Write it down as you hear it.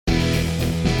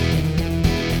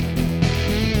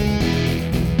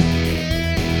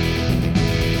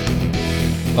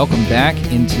Welcome back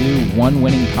into One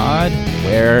Winning Pod,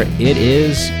 where it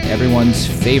is everyone's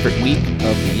favorite week of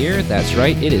the year. That's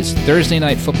right, it is Thursday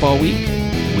Night Football Week,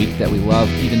 a week that we love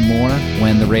even more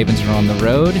when the Ravens are on the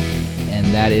road, and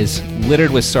that is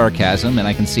littered with sarcasm, and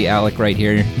I can see Alec right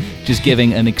here just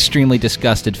giving an extremely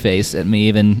disgusted face at me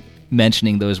even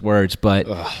mentioning those words, but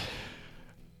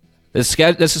this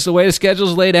is the way the schedule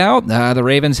is laid out. The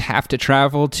Ravens have to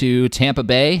travel to Tampa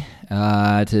Bay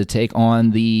to take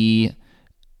on the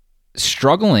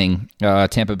struggling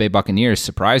Tampa Bay Buccaneers,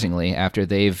 surprisingly, after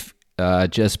they've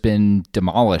just been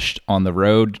demolished on the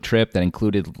road trip that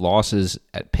included losses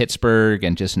at Pittsburgh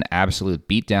and just an absolute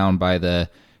beatdown by the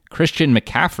Christian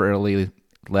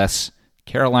McCaffrey-less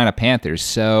Carolina Panthers.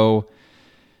 So,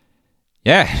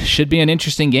 yeah, should be an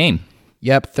interesting game.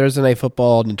 Yep, Thursday Night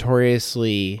Football,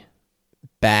 notoriously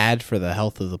bad for the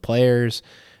health of the players.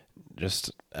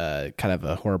 Just kind of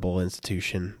a horrible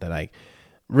institution that I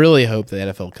really hope the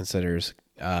NFL considers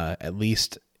at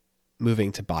least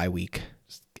moving to bye week.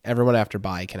 Everyone after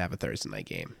bye can have a Thursday night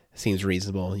game. Seems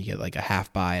reasonable. You get like a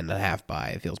half bye and a half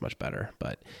bye. It feels much better.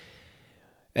 But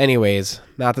anyways,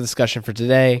 not the discussion for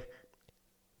today.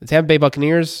 The Tampa Bay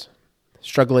Buccaneers,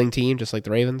 struggling team just like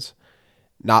the Ravens,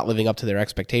 not living up to their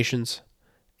expectations.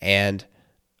 And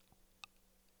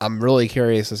I'm really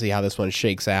curious to see how this one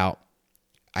shakes out.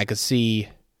 I could see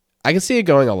it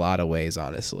going a lot of ways,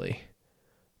 honestly.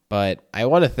 But I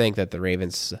want to think that the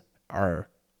Ravens are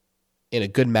in a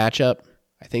good matchup.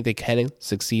 I think they can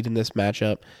succeed in this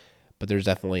matchup, but there's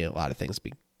definitely a lot of things to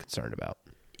be concerned about.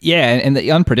 Yeah, and the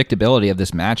unpredictability of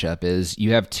this matchup is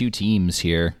you have two teams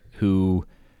here who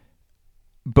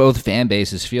both fan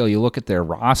bases feel. You look at their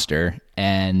roster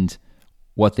and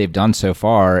what they've done so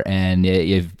far, and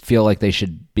you feel like they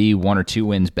should be one or two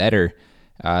wins better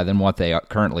than what they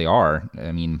currently are.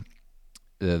 I mean,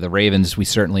 the Ravens, we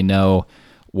certainly know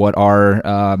what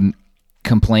our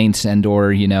complaints and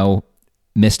or,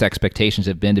 missed expectations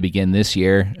have been to begin this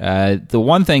year. The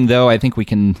one thing, though, I think we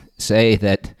can say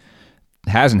that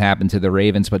hasn't happened to the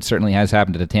Ravens, but certainly has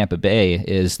happened to the Tampa Bay,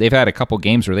 is they've had a couple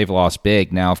games where they've lost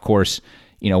big. Now, of course,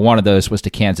 one of those was to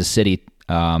Kansas City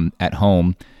at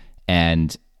home,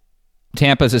 and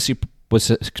Tampa was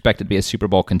expected to be a Super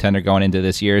Bowl contender going into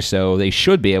this year, so they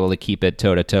should be able to keep it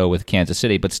toe-to-toe with Kansas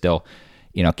City, but still,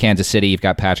 Kansas City, you've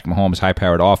got Patrick Mahomes,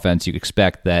 high-powered offense. You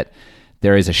expect that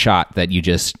there is a shot that you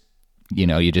just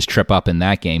trip up in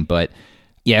that game. But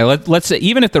yeah, let's say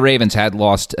even if the Ravens had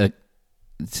lost to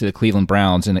the Cleveland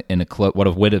Browns in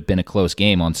what would have been a close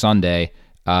game on Sunday,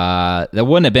 that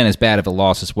wouldn't have been as bad of a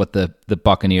loss as what the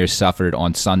Buccaneers suffered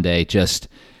on Sunday. Just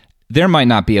there might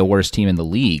not be a worse team in the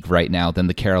league right now than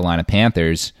the Carolina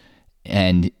Panthers,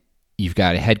 and you've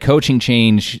got a head coaching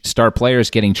change, star players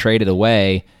getting traded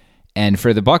away. And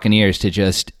for the Buccaneers to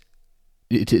just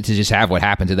have what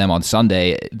happened to them on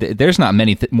Sunday, there's not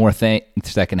many more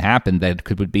things that can happen that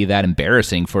would be that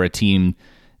embarrassing for a team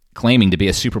claiming to be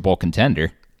a Super Bowl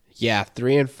contender. Yeah,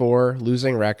 3-4,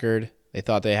 losing record. They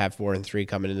thought they had 4-3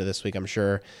 coming into this week, I'm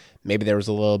sure. Maybe there was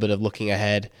a little bit of looking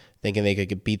ahead, thinking they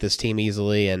could beat this team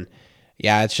easily. And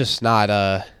yeah, it's just not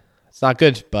it's not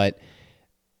good. But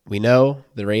we know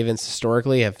the Ravens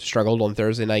historically have struggled on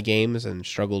Thursday night games and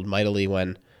struggled mightily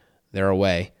when they're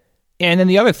away. And then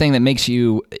the other thing that makes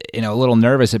you, a little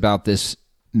nervous about this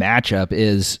matchup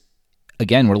is,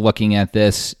 again, we're looking at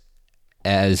this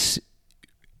as,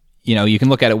 you can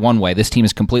look at it one way. This team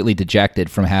is completely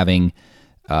dejected from having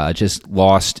just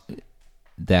lost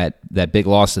that big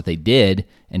loss that they did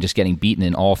and just getting beaten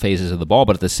in all phases of the ball.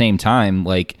 But at the same time,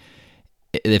 like,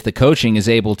 if the coaching is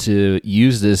able to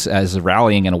use this as a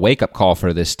rallying and a wake-up call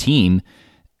for this team,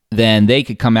 then they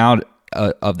could come out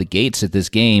of the gates at this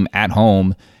game at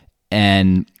home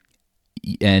and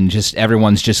just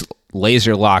everyone's just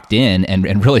laser locked in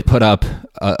and really put up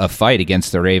a fight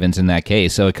against the Ravens in that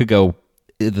case. So it could go,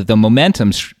 the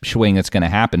momentum swing that's going to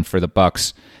happen for the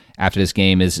Bucs after this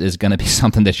game is going to be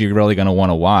something that you're really going to want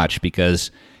to watch,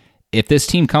 because if this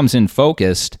team comes in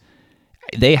focused,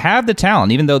 they have the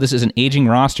talent. Even though this is an aging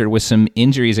roster with some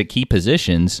injuries at key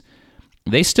positions,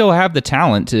 they still have the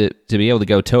talent to be able to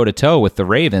go toe-to-toe with the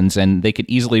Ravens, and they could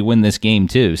easily win this game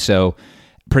too. So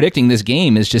predicting this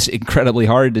game is just incredibly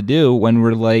hard to do when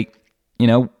we're like,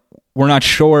 we're not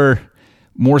sure,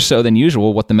 more so than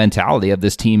usual, what the mentality of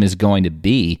this team is going to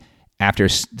be after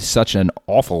such an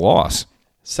awful loss.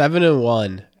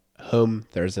 7-1 home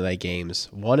Thursday night games,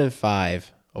 1-5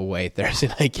 away Thursday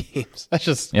night games. That's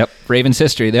just Ravens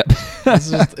history. Yep.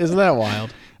 Isn't that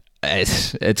wild?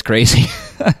 It's crazy.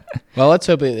 Well, let's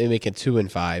hope they make it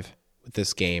 2-5 with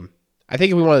this game. I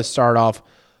think if we want to start off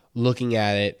looking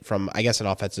at it from, I guess, an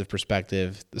offensive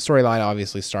perspective, the storyline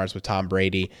obviously starts with Tom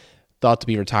Brady, thought to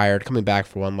be retired, coming back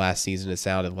for one last season, it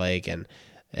sounded like, and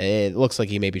it looks like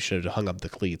he maybe should have hung up the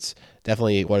cleats.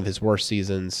 Definitely one of his worst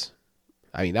seasons.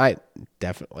 I mean,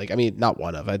 not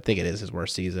one of. I think it is his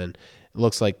worst season. It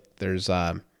looks like there's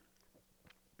a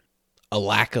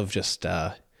lack of just.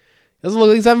 It doesn't look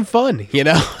like he's having fun, you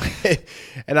know.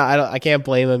 And I can't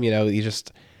blame him. You know, he's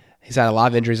had a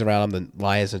lot of injuries around him. The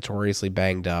Lions notoriously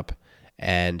banged up,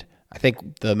 and I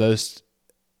think the most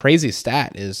crazy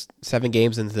stat is 7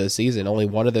 games into the season, only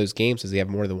one of those games does he have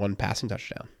more than one passing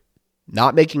touchdown.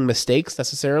 Not making mistakes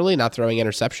necessarily, not throwing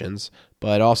interceptions,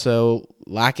 but also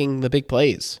lacking the big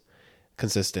plays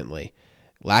consistently.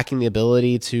 Lacking the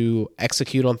ability to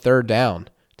execute on third down.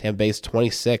 Tampa Bay's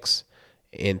 26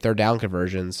 in third down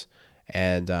conversions,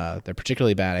 and they're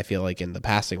particularly bad, I feel like, in the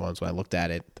passing ones when I looked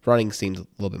at it. The running seems a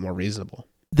little bit more reasonable.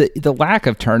 The lack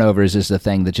of turnovers is the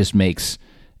thing that just makes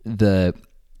the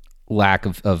lack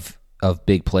of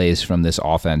big plays from this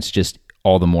offense just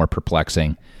all the more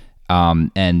perplexing.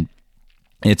 And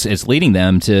it's leading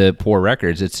them to poor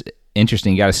records. It's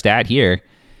interesting. You got a stat here.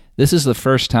 This is the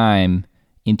first time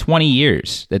in 20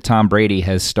 years that Tom Brady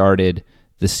has started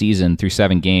the season through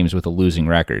 7 games with a losing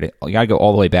record. You got to go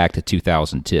all the way back to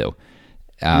 2002.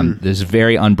 This is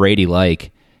very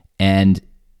un-Brady-like. And,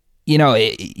 you know,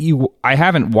 I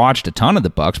haven't watched a ton of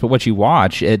the Bucs, but what you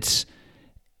watch,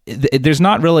 there's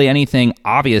not really anything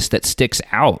obvious that sticks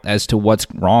out as to what's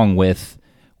wrong with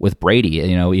Brady.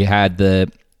 You know, you had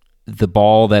the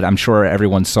ball that I'm sure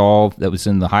everyone saw that was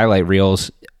in the highlight reels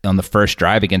on the first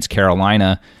drive against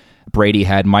Carolina. Brady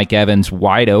had Mike Evans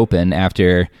wide open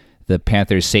after the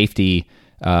Panthers safety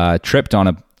tripped on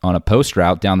a post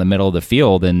route down the middle of the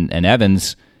field, and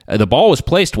Evans, the ball was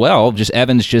placed well, just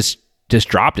Evans just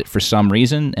dropped it for some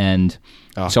reason, and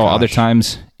other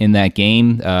times in that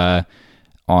game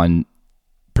on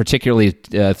particularly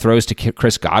throws to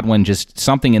Chris Godwin, just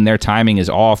something in their timing is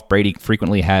off. Brady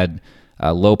frequently had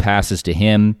low passes to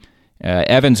him.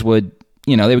 Evans would,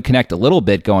 they would connect a little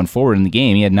bit going forward in the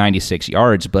game. He had 96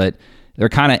 yards, but they're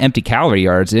kind of empty calorie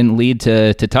yards. It didn't lead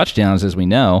to touchdowns, as we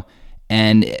know.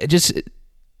 And just,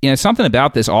 something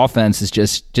about this offense is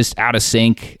just out of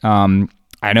sync.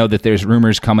 I know that there's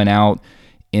rumors coming out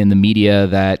in the media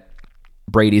that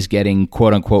Brady's getting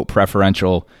quote unquote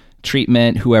preferential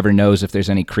treatment. Whoever knows if there's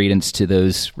any credence to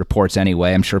those reports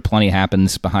anyway. I'm sure plenty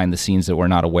happens behind the scenes that we're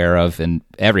not aware of in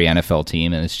every NFL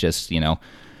team. And it's just,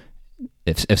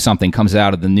 if something comes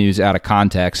out of the news out of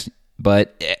context,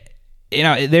 but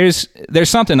there's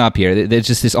something up here. There's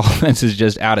just, this offense is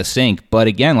just out of sync. But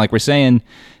again, like we're saying,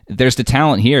 there's the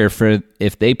talent here for,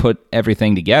 if they put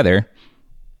everything together,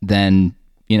 then,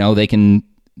 they can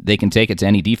take it to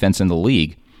any defense in the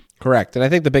league. Correct. And I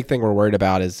think the big thing we're worried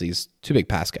about is these 2 big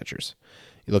pass catchers.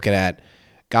 You're looking at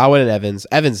Godwin and Evans.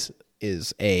 Evans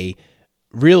is a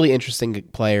really interesting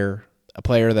player, a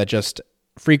player that just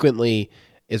frequently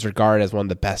is regarded as one of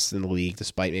the best in the league,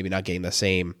 despite maybe not getting the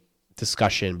same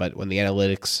discussion. But when the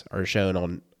analytics are shown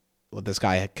on what this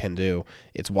guy can do,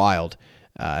 it's wild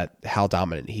how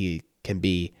dominant he can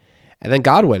be. And then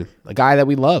Godwin, a guy that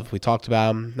we love. We talked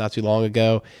about him not too long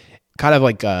ago. Kind of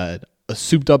like a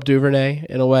souped-up Duvernay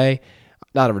in a way.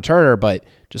 Not a returner, but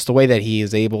just the way that he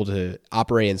is able to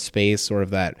operate in space, sort of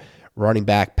that running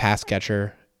back pass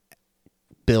catcher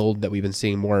build that we've been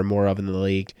seeing more and more of in the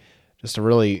league. Just a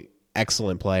really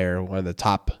excellent player, one of the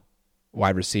top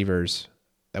wide receivers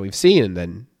that we've seen. And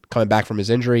then coming back from his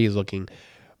injury, he's looking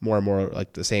more and more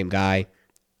like the same guy.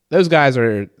 Those guys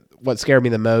are what scared me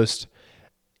the most.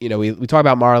 We talk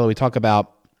about Marlon, we talk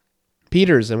about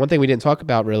Peters, and one thing we didn't talk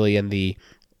about really in the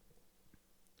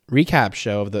recap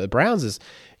show of the Browns is,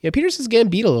 Peters is getting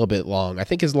beat a little bit long. I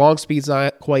think his long speed's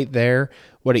not quite there,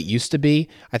 what it used to be.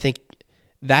 I think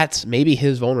that's maybe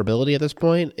his vulnerability at this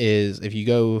point, is if you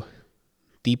go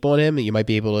deep on him, you might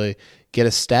be able to get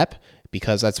a step,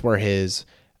 because that's where his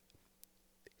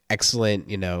excellent,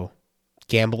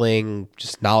 gambling,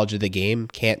 just knowledge of the game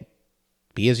can't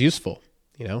be as useful.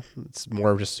 It's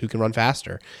more just who can run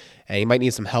faster. And he might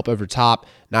need some help over top.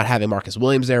 Not having Marcus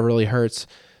Williams there really hurts.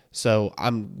 So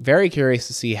I'm very curious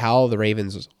to see how the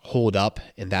Ravens hold up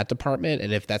in that department,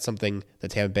 and if that's something the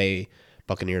Tampa Bay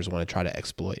Buccaneers want to try to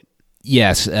exploit.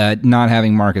 Yes, not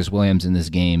having Marcus Williams in this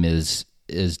game is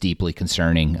deeply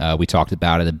concerning. We talked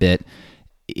about it a bit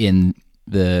in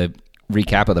the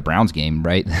recap of the Browns game,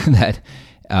 right? That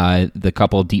the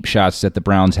couple of deep shots that the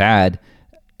Browns had,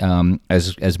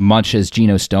 as much as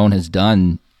Geno Stone has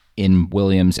done in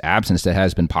Williams' absence that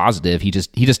has been positive, he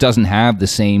just doesn't have the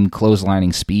same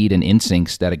clotheslining speed and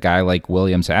instincts that a guy like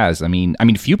Williams has. I mean,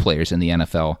 few players in the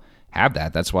NFL have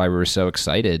that. That's why we were so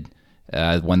excited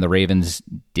when the Ravens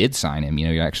did sign him.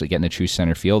 You're actually getting a true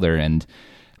center fielder, and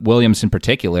Williams in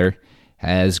particular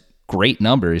has great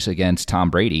numbers against Tom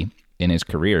Brady in his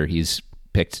career. He's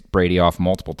picked Brady off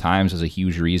multiple times as a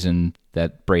huge reason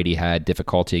that Brady had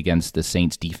difficulty against the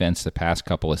Saints defense the past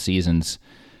couple of seasons.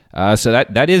 So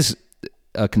that is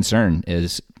a concern,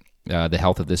 is the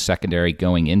health of this secondary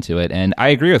going into it. And I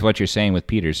agree with what you're saying with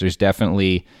Peters. There's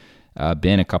definitely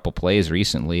been a couple plays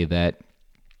recently that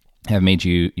have made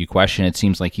you question. It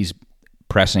seems like he's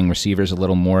pressing receivers a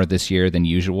little more this year than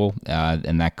usual,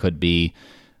 and that could be,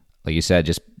 like you said,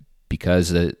 just because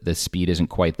the speed isn't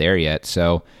quite there yet.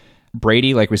 So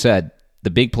Brady, like we said, the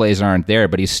big plays aren't there,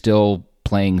 but he's still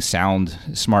playing sound,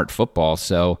 smart football.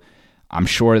 So I'm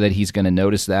sure that he's going to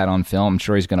notice that on film. I'm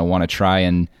sure he's going to want to try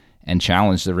and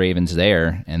challenge the Ravens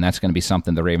there, and that's going to be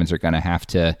something the Ravens are going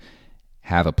to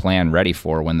have a plan ready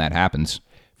for when that happens.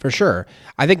 For sure.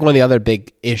 I think one of the other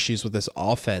big issues with this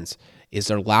offense is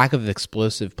their lack of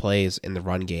explosive plays in the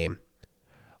run game.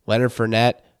 Leonard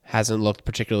Fournette hasn't looked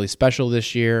particularly special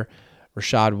this year.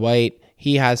 Rachaad White,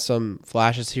 he has some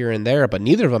flashes here and there, but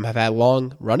neither of them have had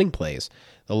long running plays.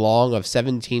 The long of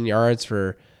 17 yards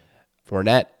for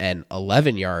Fournette and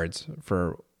 11 yards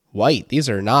for White. These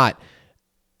are not,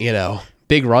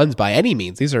 big runs by any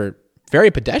means. These are very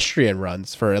pedestrian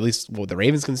runs for at least what the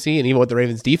Ravens can see, and even what the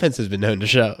Ravens defense has been known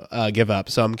to give up.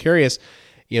 So I'm curious,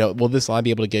 will this line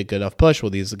be able to get good enough push? Will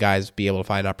these guys be able to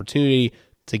find opportunity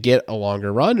to get a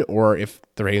longer run, or if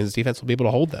the Ravens defense will be able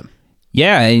to hold them?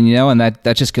 Yeah, and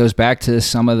that just goes back to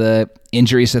some of the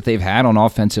injuries that they've had on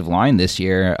offensive line this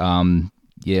year.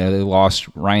 They lost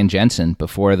Ryan Jensen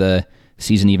before the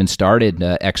season even started,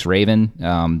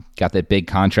 ex-Raven, got that big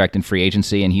contract in free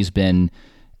agency, and he's been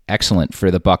excellent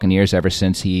for the Buccaneers ever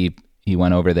since he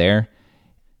went over there.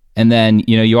 And then,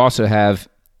 you also have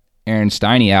Aaron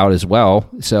Stiney out as well,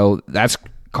 so that's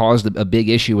caused a big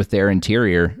issue with their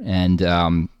interior. And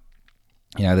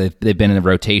they've been in a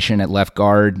rotation at left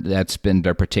guard. That's been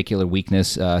their particular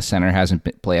weakness. Center hasn't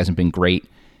been great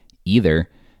either.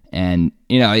 And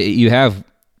you have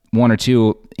one or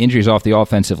two injuries off the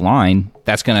offensive line.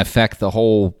 That's going to affect the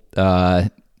whole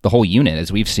unit,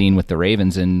 as we've seen with the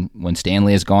Ravens and when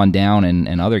Stanley has gone down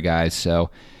and other guys.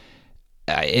 So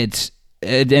it's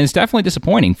definitely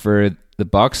disappointing for the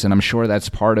Bucs, and I'm sure that's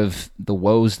part of the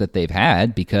woes that they've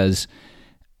had, because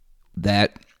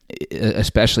that,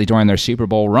 especially during their Super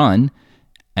Bowl run,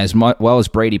 as well as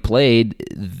Brady played,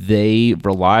 they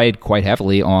relied quite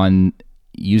heavily on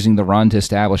using the run to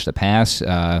establish the pass.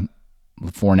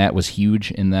 Fournette was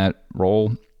huge in that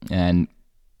role, and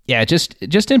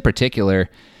just in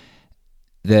particular,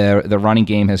 the running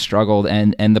game has struggled,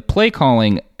 and the play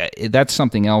calling, that's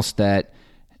something else that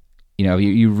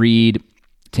you read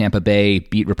Tampa Bay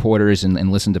beat reporters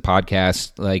and listen to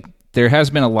podcasts. Like, there has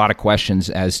been a lot of questions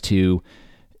as to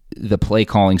the play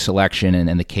calling selection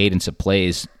and the cadence of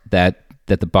plays that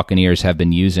the Buccaneers have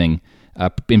been using,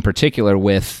 in particular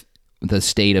with the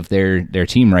state of their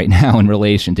team right now in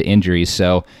relation to injuries.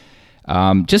 So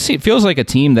it feels like a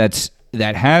team that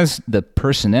has the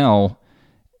personnel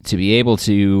to be able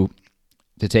to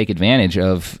take advantage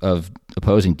of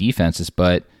opposing defenses,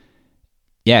 but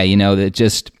that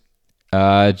just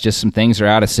some things are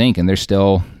out of sync, and they're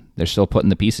still putting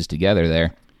the pieces together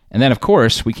there. And then, of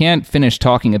course, we can't finish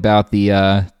talking about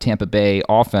the Tampa Bay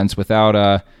offense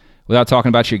without talking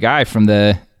about your guy from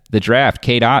the draft,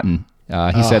 Cade Otton.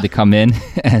 He said to come in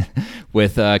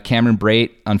with Cameron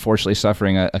Brate unfortunately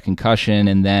suffering a concussion,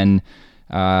 and then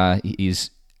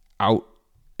he's out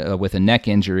with a neck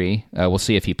injury. We'll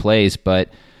see if he plays, but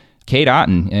Cade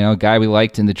Otton, a guy we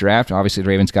liked in the draft. Obviously, the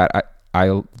Ravens got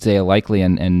Isaiah Likely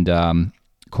and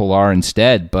Kolar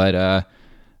instead, but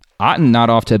Otton not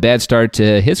off to a bad start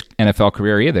to his NFL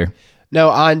career either. No,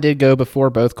 Otton did go before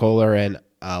both Kolar and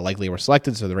Likely were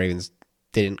selected, so the Ravens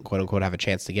didn't quote unquote have a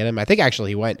chance to get him. I think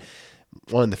actually he went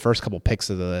one of the first couple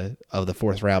picks of the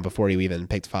fourth round before you even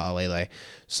picked Fa'alele.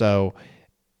 So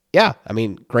yeah, I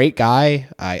mean, great guy.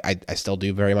 I still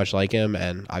do very much like him,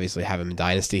 and obviously have him in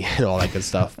Dynasty and all that good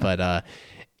stuff. But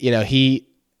he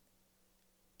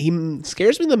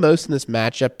scares me the most in this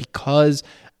matchup, because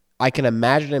I can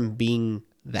imagine him being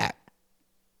that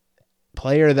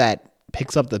player that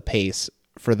picks up the pace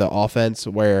for the offense,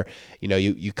 where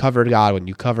you covered Godwin,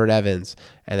 you covered Evans,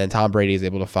 and then Tom Brady is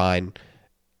able to find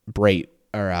Brate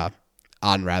or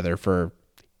on rather for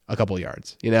a couple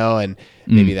yards, and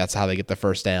maybe that's how they get the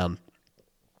first down.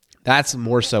 That's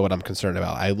more so what I'm concerned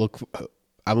about.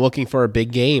 I'm looking for a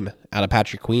big game out of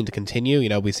Patrick Queen to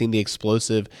continue. We've seen the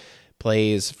explosive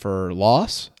plays for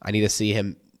loss. I need to see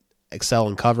him excel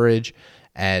in coverage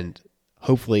and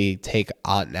hopefully take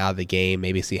Otton out of the game,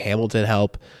 maybe see Hamilton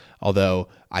help. Although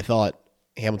I thought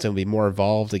Hamilton would be more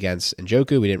involved against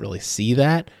Njoku. We didn't really see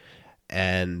that,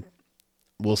 and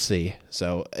we'll see.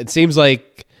 So it seems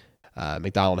like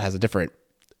McDonald has a different,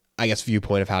 I guess,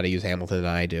 viewpoint of how to use Hamilton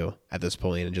than I do at this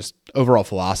point, and just overall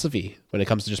philosophy when it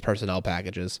comes to just personnel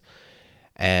packages.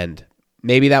 And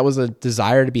maybe that was a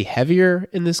desire to be heavier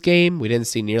in this game. We didn't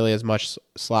see nearly as much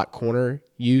slot corner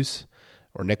use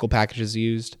or nickel packages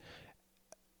used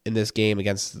in this game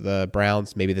against the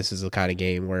Browns. Maybe this is the kind of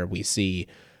game where we see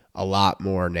a lot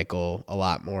more nickel, a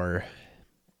lot more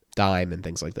dime, and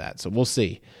things like that. So we'll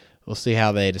see. We'll see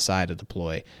how they decide to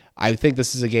deploy. I think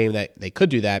this is a game that they could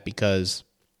do that because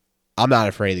I'm not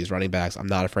afraid of these running backs. I'm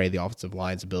not afraid of the offensive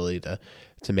line's ability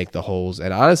to make the holes.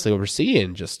 And honestly, we're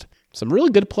seeing just some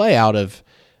really good play out of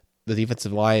the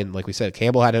defensive line. Like we said,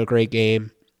 Campbell had a great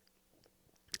game.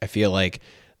 I feel like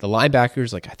the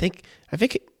linebackers, I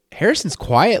think Harrison's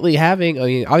quietly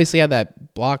obviously had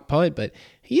that block punt, but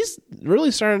he's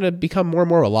really starting to become more and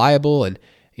more reliable. And,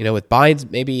 with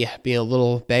Bynes maybe being a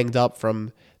little banged up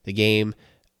from the game,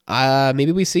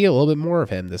 maybe we see a little bit more of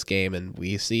him this game, and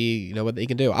we see, what they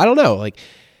can do. I don't know.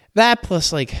 That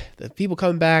plus, the people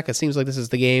coming back, it seems like this is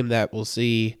the game that we'll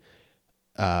see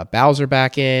Bowser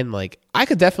back in. I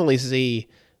could definitely see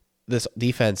this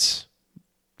defense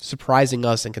surprising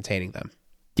us and containing them.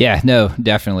 Yeah, no,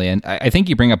 definitely. And I think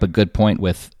you bring up a good point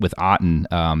with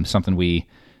Otton, something we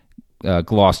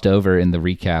glossed over in the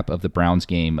recap of the Browns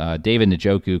game. David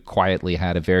Njoku quietly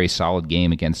had a very solid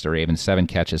game against the Ravens, 7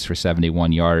 catches for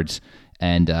 71 yards,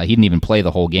 and he didn't even play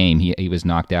the whole game. He was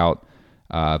knocked out,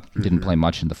 didn't play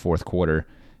much in the fourth quarter.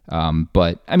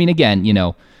 But,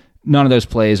 again, none of those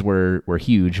plays were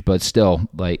huge, but still,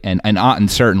 and Otton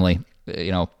certainly,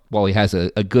 while he has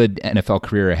a good NFL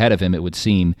career ahead of him, it would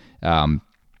seem,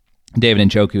 David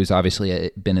Njoku has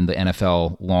obviously been in the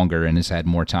NFL longer and has had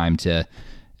more time to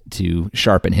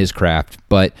sharpen his craft.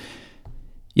 But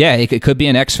yeah, it could be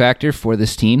an X factor for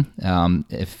this team,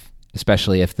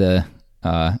 especially if the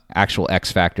actual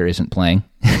X factor isn't playing.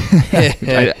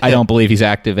 I don't believe he's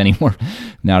active anymore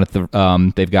now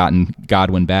that they've gotten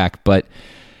Godwin back. But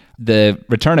the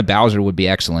return of Bowser would be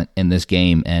excellent in this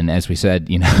game. And as we said,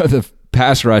 the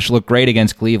pass rush looked great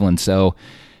against Cleveland. So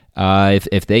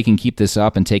if they can keep this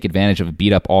up and take advantage of a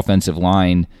beat-up offensive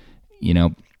line,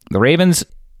 the Ravens,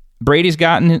 Brady's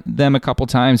gotten them a couple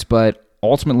times, but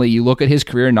ultimately you look at his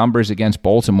career numbers against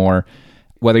Baltimore,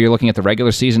 whether you're looking at the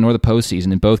regular season or the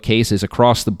postseason, in both cases,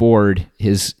 across the board,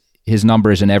 his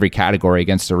numbers in every category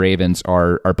against the Ravens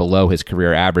are below his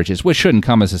career averages, which shouldn't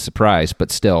come as a surprise,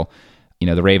 but still,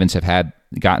 the Ravens have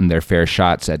gotten their fair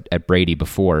shots at Brady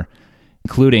before,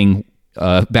 including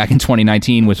back in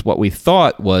 2019 was what we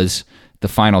thought was the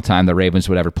final time the Ravens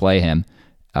would ever play him,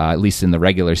 at least in the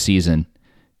regular season.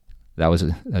 That was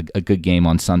a good game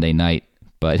on Sunday night,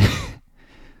 but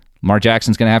Lamar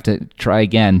Jackson's going to have to try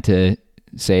again to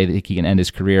say that he can end his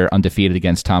career undefeated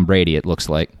against Tom Brady, it looks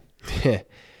like.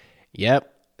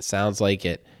 Yep, sounds like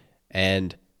it.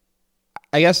 And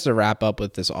I guess to wrap up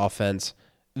with this offense,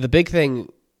 the big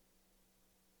thing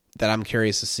that I'm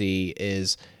curious to see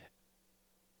is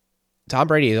Tom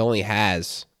Brady only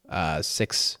has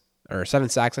 6 or 7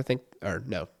 sacks, I think. Or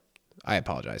no, I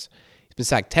apologize. He's been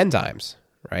sacked 10 times,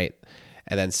 right?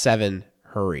 And then 7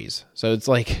 hurries. So it's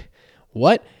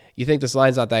what? You think this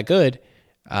line's not that good?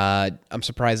 I'm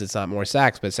surprised it's not more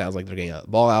sacks, but it sounds like they're getting the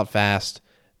ball out fast.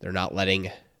 They're not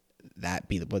letting that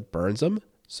be what burns them.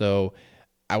 So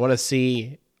I want to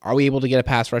see, are we able to get a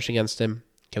pass rush against him?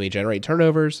 Can we generate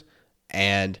turnovers?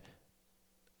 And,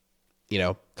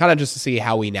 kind of just to see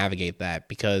how we navigate that.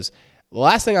 Because the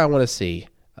last thing I want to see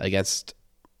against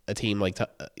a team like,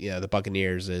 the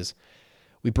Buccaneers is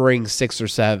we bring 6 or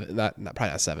 7, probably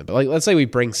not 7, but let's say we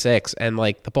bring 6 and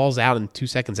the ball's out in 2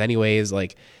 seconds anyways.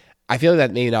 I feel like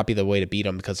that may not be the way to beat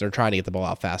them because they're trying to get the ball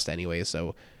out fast anyway.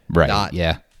 So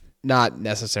not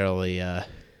necessarily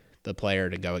the player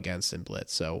to go against in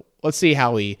blitz. So let's see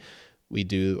how we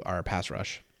do our pass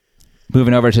rush.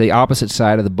 Moving over to the opposite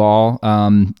side of the ball,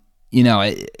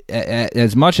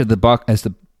 as much as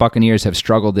the Buccaneers have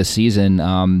struggled this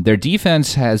season, their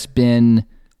defense has been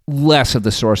less of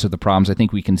the source of the problems, I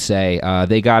think we can say.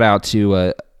 They got out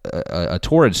to a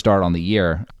torrid start on the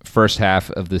year. First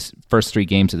 3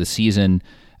 games of the season,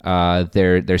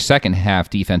 their second half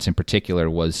defense in particular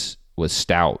was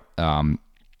stout.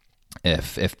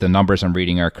 If the numbers I'm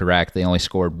reading are correct, they only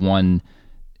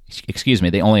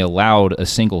they only allowed a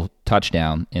single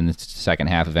touchdown in the second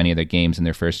half of any of their games in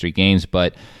their first 3 games,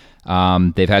 but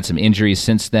they've had some injuries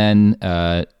since then,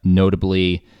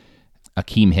 notably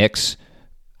Akeem Hicks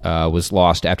was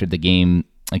lost after the game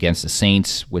against the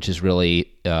Saints, which has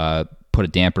really put a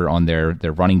damper on their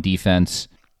running defense.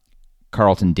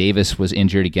 Carlton Davis was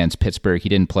injured against Pittsburgh. He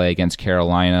didn't play against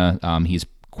Carolina. He's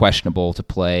questionable to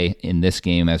play in this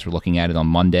game as we're looking at it on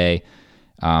Monday.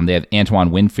 They have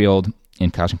Antoine Winfield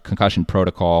in concussion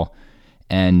protocol.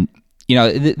 And,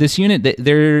 this unit,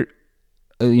 they're,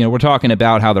 we're talking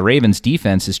about how the Ravens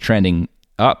defense is trending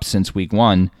up since week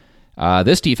one.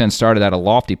 This defense started at a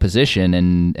lofty position,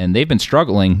 and they've been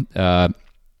struggling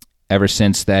ever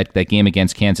since that game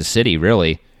against Kansas City,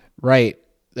 really. Right.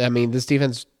 I mean, this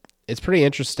defense, it's pretty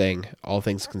interesting, all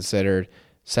things considered.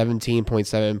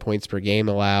 17.7 points per game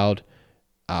allowed.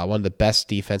 One of the best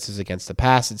defenses against the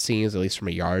pass, it seems, at least from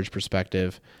a yardage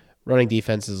perspective. Running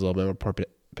defense is a little bit more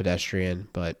pedestrian,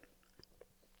 but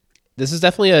this is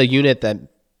definitely a unit that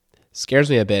scares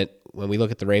me a bit when we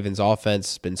look at the Ravens' offense.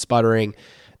 It's been sputtering,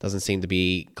 doesn't seem to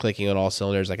be clicking on all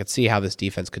cylinders. I could see how this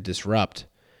defense could disrupt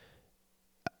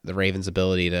the Ravens'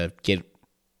 ability to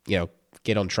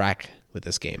get on track with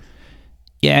this game.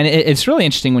 Yeah, and it's really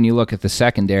interesting when you look at the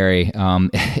secondary.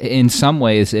 In some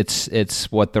ways,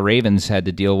 it's what the Ravens had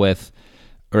to deal with,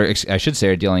 or I should say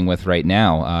are dealing with right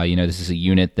now. This is a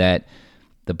unit that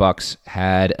the Bucs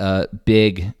had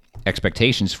big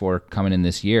expectations for coming in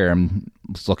this year. I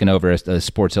was looking over a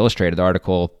Sports Illustrated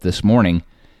article this morning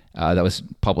that was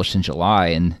published in July,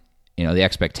 and the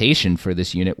expectation for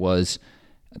this unit was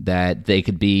that they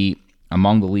could be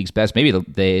among the league's best, maybe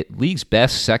the league's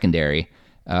best secondary.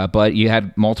 But you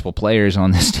had multiple players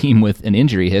on this team with an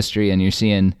injury history, and you're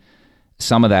seeing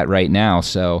some of that right now.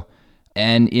 So,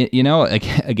 and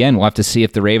again, we'll have to see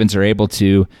if the Ravens are able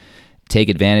to take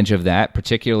advantage of that.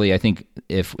 Particularly, I think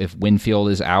if Winfield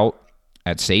is out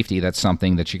at safety, that's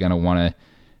something that you're going to want to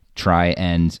try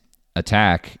and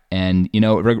attack. And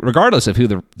regardless of who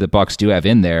the Bucs do have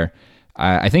in there,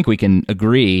 I think we can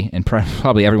agree, and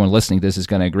probably everyone listening to this is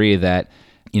going to agree that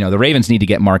the Ravens need to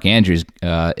get Mark Andrews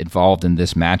involved in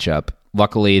this matchup.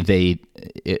 Luckily,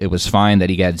 it was fine that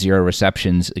he got 0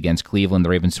 receptions against Cleveland. The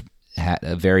Ravens had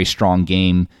a very strong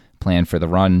game plan for the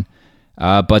run.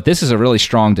 But this is a really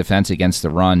strong defense against the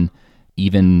run,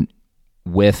 even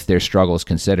with their struggles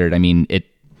considered. I mean,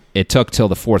 it took till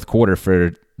the fourth quarter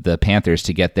for the Panthers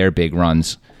to get their big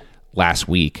runs last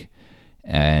week.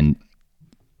 And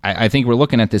I think we're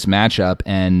looking at this matchup,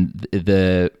 and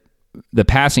the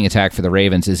passing attack for the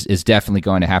Ravens is definitely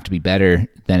going to have to be better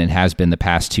than it has been the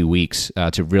past 2 weeks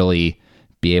to really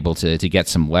be able to get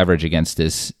some leverage against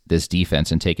this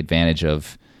defense and take advantage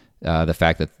of the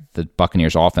fact that the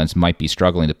Buccaneers offense might be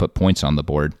struggling to put points on the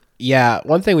board. Yeah,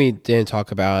 one thing we didn't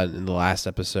talk about in the last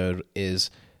episode is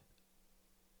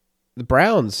the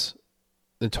Browns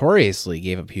notoriously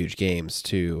gave up huge games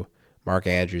to Mark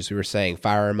Andrews. We were saying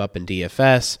fire him up in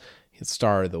DFS, he's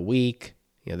star of the week.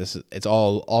 It's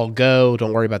all go.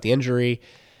 Don't worry about the injury.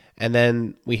 And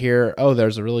then we hear,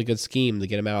 there's a really good scheme to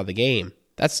get him out of the game.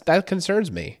 That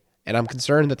concerns me. And I'm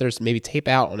concerned that there's maybe tape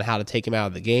out on how to take him out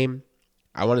of the game.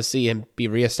 I want to see him be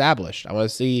reestablished. I want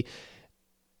to see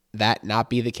that not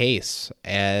be the case.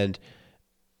 And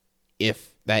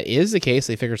if that is the case,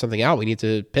 they figure something out. We need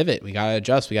to pivot. We got to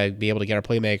adjust. We got to be able to get our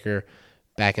playmaker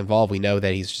back involved. We know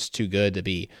that he's just too good to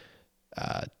be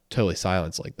totally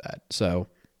silenced like that. So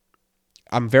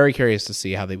I'm very curious to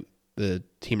see how the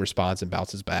team responds and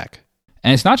bounces back.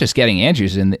 And it's not just getting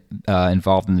Andrews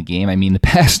involved in the game. I mean, the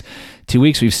past 2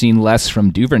 weeks we've seen less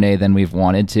from Duvernay than we've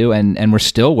wanted to, and we're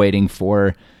still waiting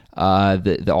for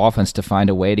the offense to find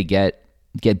a way to get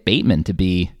Bateman to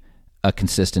be a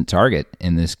consistent target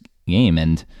in this game.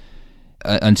 And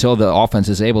until the offense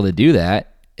is able to do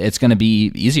that, it's going to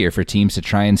be easier for teams to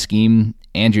try and scheme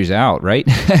Andrews out, right?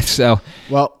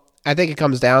 Well, I think it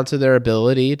comes down to their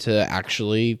ability to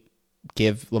actually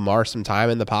give Lamar some time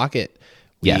in the pocket.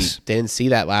 Yes. We didn't see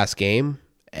that last game,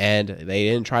 and they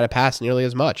didn't try to pass nearly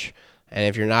as much. And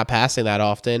if you're not passing that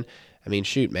often, I mean,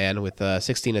 shoot, man, with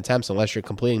 16 attempts, unless you're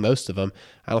completing most of them,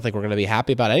 I don't think we're going to be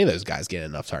happy about any of those guys getting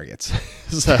enough targets.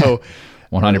 So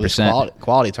 100%.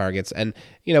 Quality targets. And,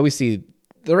 we see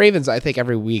the Ravens, I think,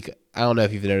 every week, I don't know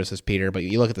if you've noticed this, Peter, but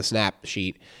you look at the snap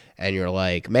sheet, and you're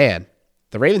like, man,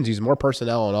 the Ravens use more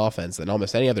personnel on offense than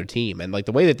almost any other team. And,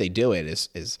 the way that they do it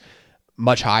is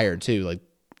much higher, too.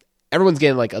 Everyone's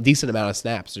getting a decent amount of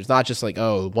snaps. There's not just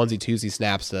onesie-twosie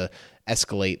snaps to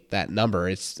escalate that number.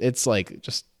 It's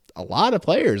just a lot of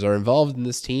players are involved in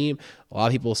this team. A lot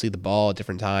of people see the ball at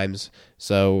different times.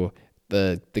 So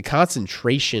the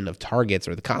concentration of targets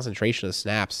or the concentration of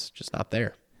snaps just not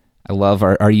there. I love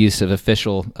our use of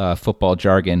official football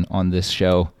jargon on this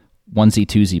show.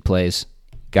 Onesie-twosie plays.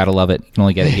 Gotta love it. You can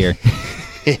only get it here.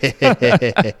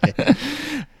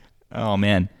 Oh,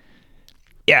 man.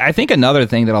 Yeah, I think another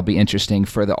thing that'll be interesting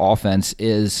for the offense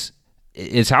is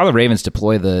how the Ravens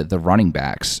deploy the running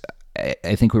backs.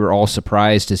 I think we were all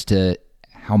surprised as to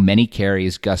how many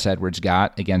carries Gus Edwards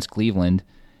got against Cleveland,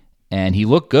 and he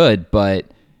looked good, but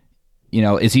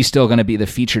is he still going to be the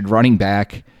featured running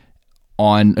back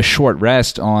on a short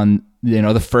rest on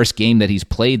the first game that he's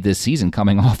played this season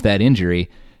coming off that injury?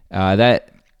 I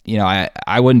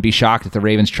wouldn't be shocked if the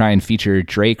Ravens try and feature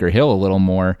Drake or Hill a little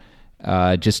more,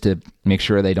 just to make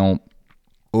sure they don't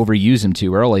overuse him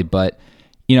too early. But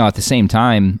at the same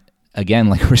time, again,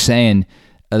 like we're saying,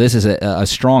 this is a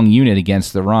strong unit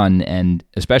against the run, and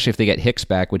especially if they get Hicks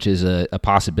back, which is a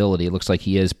possibility. It looks like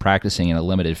he is practicing in a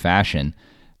limited fashion.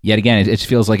 Yet again, it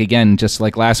feels like, again, just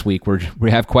like last week,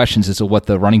 we have questions as to what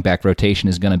the running back rotation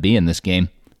is going to be in this game.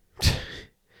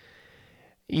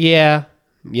 Yeah,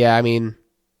 I mean,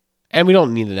 and we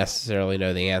don't need to necessarily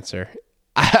know the answer.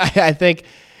 I think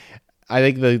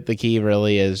the key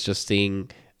really is just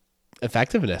seeing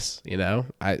effectiveness.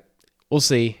 We'll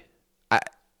see.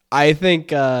 I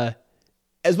think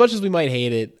as much as we might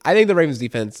hate it, I think the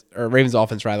Ravens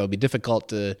offense rather will be difficult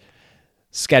to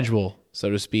schedule,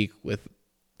 so to speak, with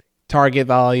target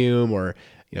volume or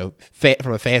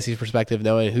from a fantasy perspective,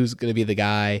 knowing who's going to be the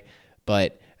guy.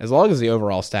 But as long as the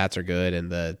overall stats are good and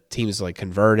the team is like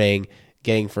converting,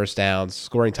 getting first downs,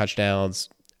 scoring touchdowns,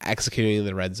 executing in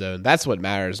the red zone, that's what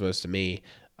matters most to me.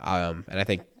 And I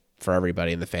think for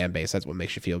everybody in the fan base, that's what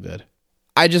makes you feel good.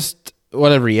 I just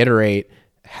want to reiterate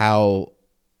how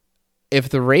if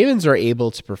the Ravens are able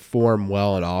to perform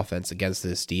well on offense against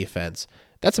this defense,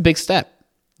 that's a big step.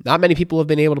 Not many people have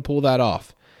been able to pull that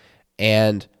off.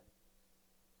 And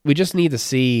we just need to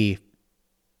see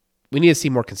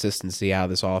more consistency out of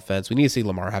this offense. We need to see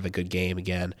Lamar have a good game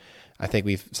again. I think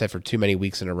we've said for too many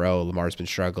weeks in a row, Lamar's been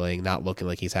struggling, not looking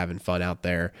like he's having fun out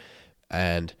there.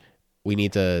 And we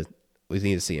need to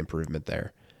see improvement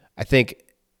there. I think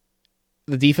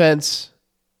the defense,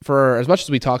 for as much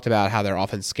as we talked about how their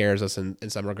offense scares us in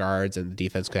some regards and the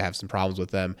defense could have some problems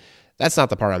with them, that's not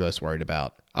the part I'm most worried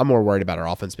about. I'm more worried about our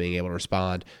offense being able to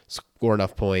respond, score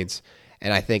enough points.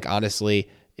 And I think, honestly,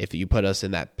 if you put us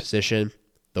in that position,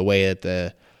 the way that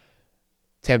the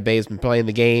Tampa Bay has been playing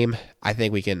the game, I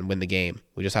think we can win the game.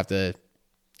 We just have to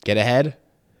get ahead,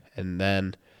 and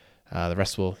then the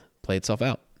rest will play itself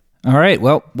out. All right.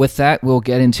 Well, with that, we'll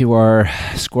get into our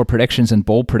score predictions and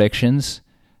bold predictions.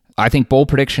 I think bold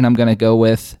prediction I'm going to go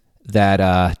with that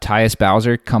Tyus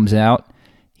Bowser comes out.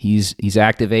 He's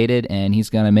activated, and he's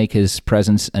going to make his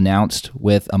presence announced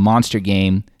with a monster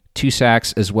game, 2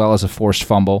 sacks, as well as a forced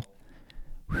fumble.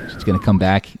 He's going to come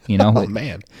back, Oh,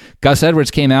 man. Gus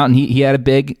Edwards came out, and he had a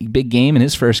big game in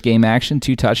his first game action,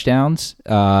 2 touchdowns.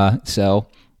 So,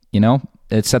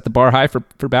 it set the bar high for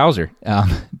Bowser.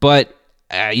 But,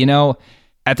 at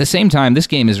the same time, this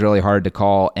game is really hard to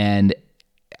call, and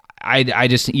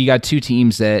you got 2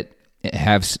 teams that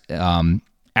have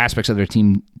aspects of their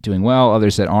team doing well,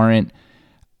 others that aren't.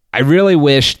 I really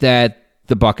wish that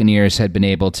the Buccaneers had been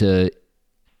able to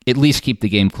at least keep the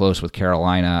game close with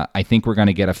Carolina. I think we're going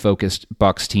to get a focused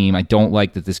Bucs team. I don't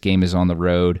like that this game is on the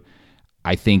road.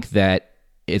 I think that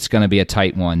it's going to be a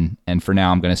tight one, and for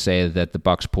now I'm going to say that the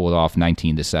Bucs pull it off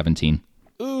 19-17.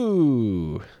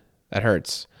 Ooh, that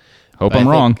hurts. Hope I'm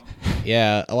wrong.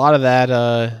 Yeah, a lot of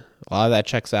that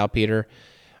checks out, Peter.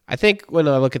 I think when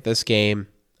I look at this game,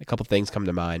 a couple things come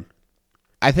to mind.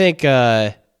 I think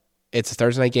it's a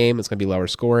Thursday night game. It's going to be lower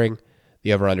scoring.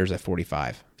 The over-under is at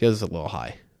 45. Feels a little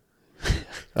high.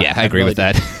 Yeah, I agree with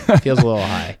that. Feels a little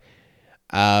high.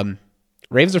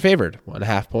 Ravens are favored,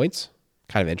 1.5 points.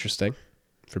 Kind of interesting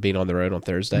for being on the road on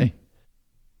Thursday.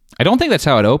 I don't think that's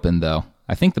how it opened, though.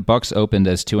 I think the Bucs opened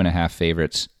as 2.5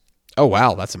 favorites. Oh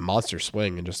wow, that's a monster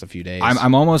swing in just a few days.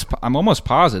 I'm almost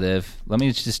positive. Let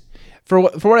me just for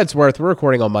what it's worth, we're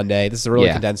recording on Monday. This is a really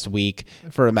condensed week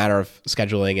for a matter of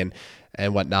scheduling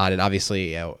and whatnot. And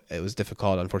obviously, it was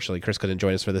difficult. Unfortunately, Chris couldn't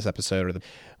join us for this episode.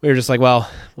 We were just like, well,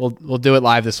 we'll do it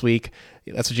live this week.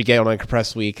 That's what you get on a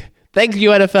compressed week. Thank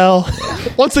you,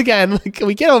 NFL. Once again, can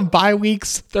we get on bye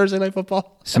weeks, Thursday Night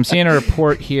Football? So I'm seeing a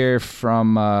report here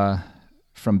from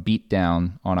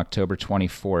Beatdown on October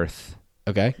 24th.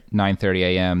 Okay. 9:30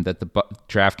 a.m. that the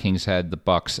DraftKings had the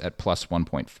Bucs at plus 1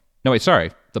 point. No, wait,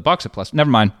 sorry. The Bucs at plus. Never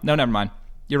mind. No, never mind.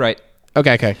 You're right.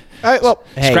 Okay. All right. Well,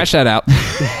 scratch that out.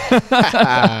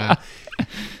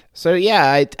 So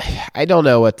yeah, I don't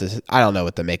know what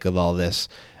to make of all this.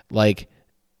 Like,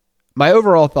 my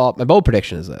overall thought, my bold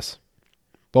prediction is this.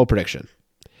 Bold prediction.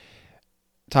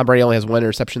 Tom Brady only has 1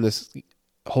 interception this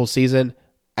whole season.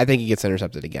 I think he gets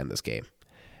intercepted again this game.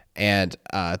 And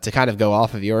to kind of go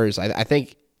off of yours, I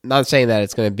think, not saying that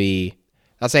it's going to be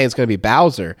Not saying it's going to be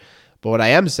Bowser, but what I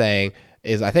am saying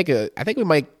is I think we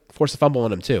might force a fumble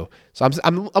on him too. So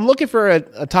I'm looking for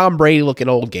a Tom Brady looking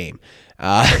old game,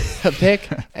 a pick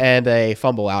and a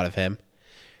fumble out of him.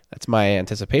 That's my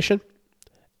anticipation,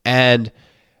 and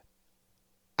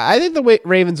I think the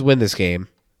Ravens win this game.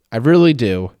 I really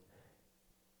do,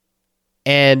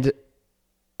 and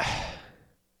I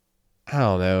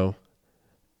don't know,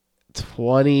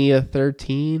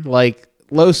 20-13, like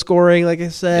low scoring. Like I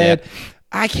said,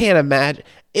 I can't imagine.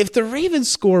 If the Ravens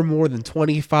score more than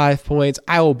 25 points,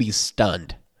 I will be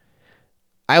stunned.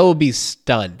 It'd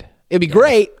be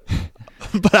great,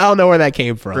 but I don't know where that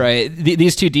came from. Right.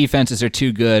 These two defenses are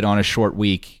too good on a short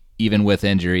week, even with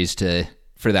injuries,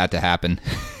 for that to happen.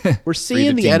 We're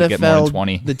seeing the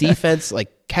NFL, the defense,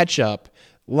 like catch up,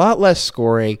 a lot less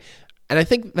scoring. And I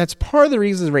think that's part of the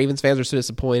reason Ravens fans are so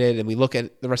disappointed. And we look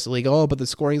at the rest of the league, but the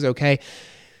scoring's okay.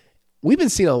 We've been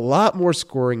seeing a lot more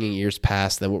scoring in years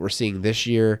past than what we're seeing this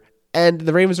year, and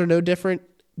the Ravens are no different.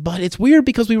 But it's weird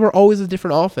because we were always a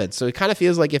different offense. So it kind of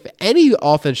feels like if any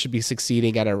offense should be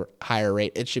succeeding at a higher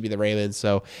rate, it should be the Ravens.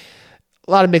 So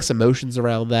a lot of mixed emotions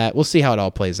around that. We'll see how it all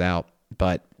plays out.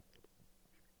 But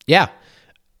yeah,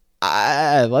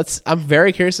 I'm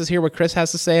very curious to hear what Chris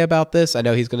has to say about this. I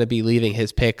know he's going to be leaving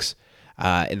his picks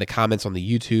in the comments on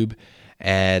the YouTube,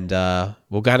 and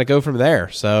we'll kind of go from there.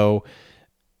 So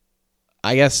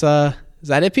I guess, is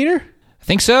that it, Peter? I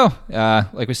think so.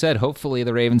 Like we said, hopefully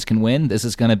the Ravens can win. This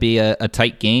is going to be a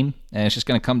tight game, and it's just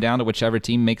going to come down to whichever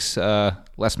team makes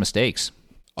less mistakes.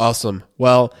 Awesome.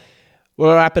 Well,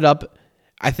 we'll wrap it up.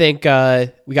 I think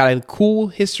we got a cool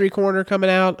history corner coming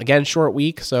out. Again, short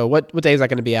week. So what day is that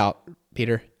going to be out,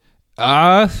 Peter?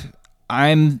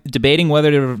 I'm debating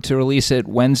whether to release it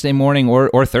Wednesday morning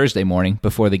or Thursday morning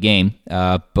before the game.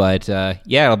 But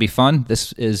it'll be fun.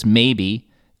 This is maybe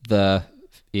the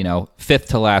fifth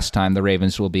to last time the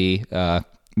Ravens will be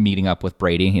meeting up with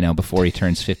Brady, before he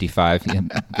turns 55.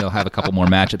 They'll have a couple more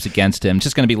matchups against him. It's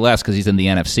just going to be less because he's in the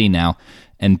NFC now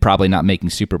and probably not making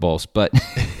Super Bowls. But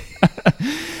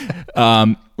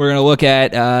we're going to look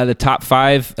at the top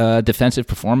 5 defensive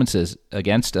performances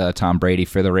against Tom Brady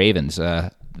for the Ravens.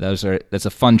 That's a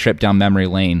fun trip down memory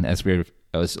lane, as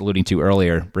I was alluding to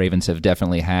earlier. Ravens have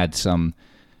definitely had some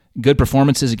good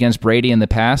performances against Brady in the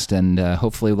past, and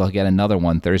hopefully we'll get another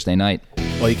one Thursday night.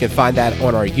 Well, you can find that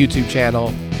on our YouTube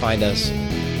channel. Find us,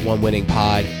 One Winning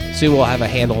Pod. Soon we'll have a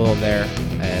handle on there,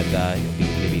 and it'll be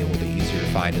maybe a little bit easier to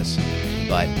find us.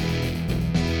 But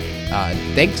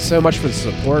thanks so much for the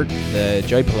support. The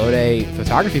Joey Pelone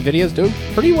photography video is doing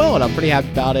pretty well, and I'm pretty happy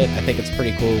about it. I think it's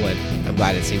pretty cool, and I'm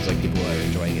glad it seems like people are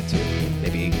enjoying it too,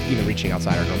 maybe even reaching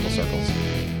outside our normal circles.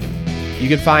 You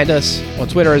can find us on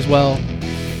Twitter as well,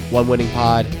 One Winning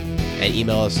Pod, and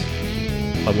email us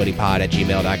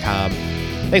onewinningpod@gmail.com.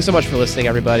 Thanks so much for listening,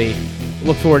 everybody.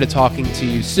 Look forward to talking to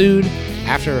you soon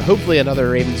after hopefully another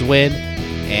Ravens win,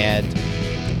 and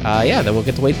then we'll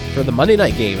get to wait for the Monday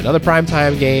night game, another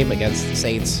primetime game against the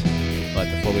Saints. But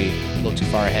before we look too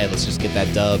far ahead, let's just get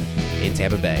that dub in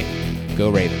Tampa Bay. Go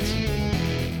Ravens.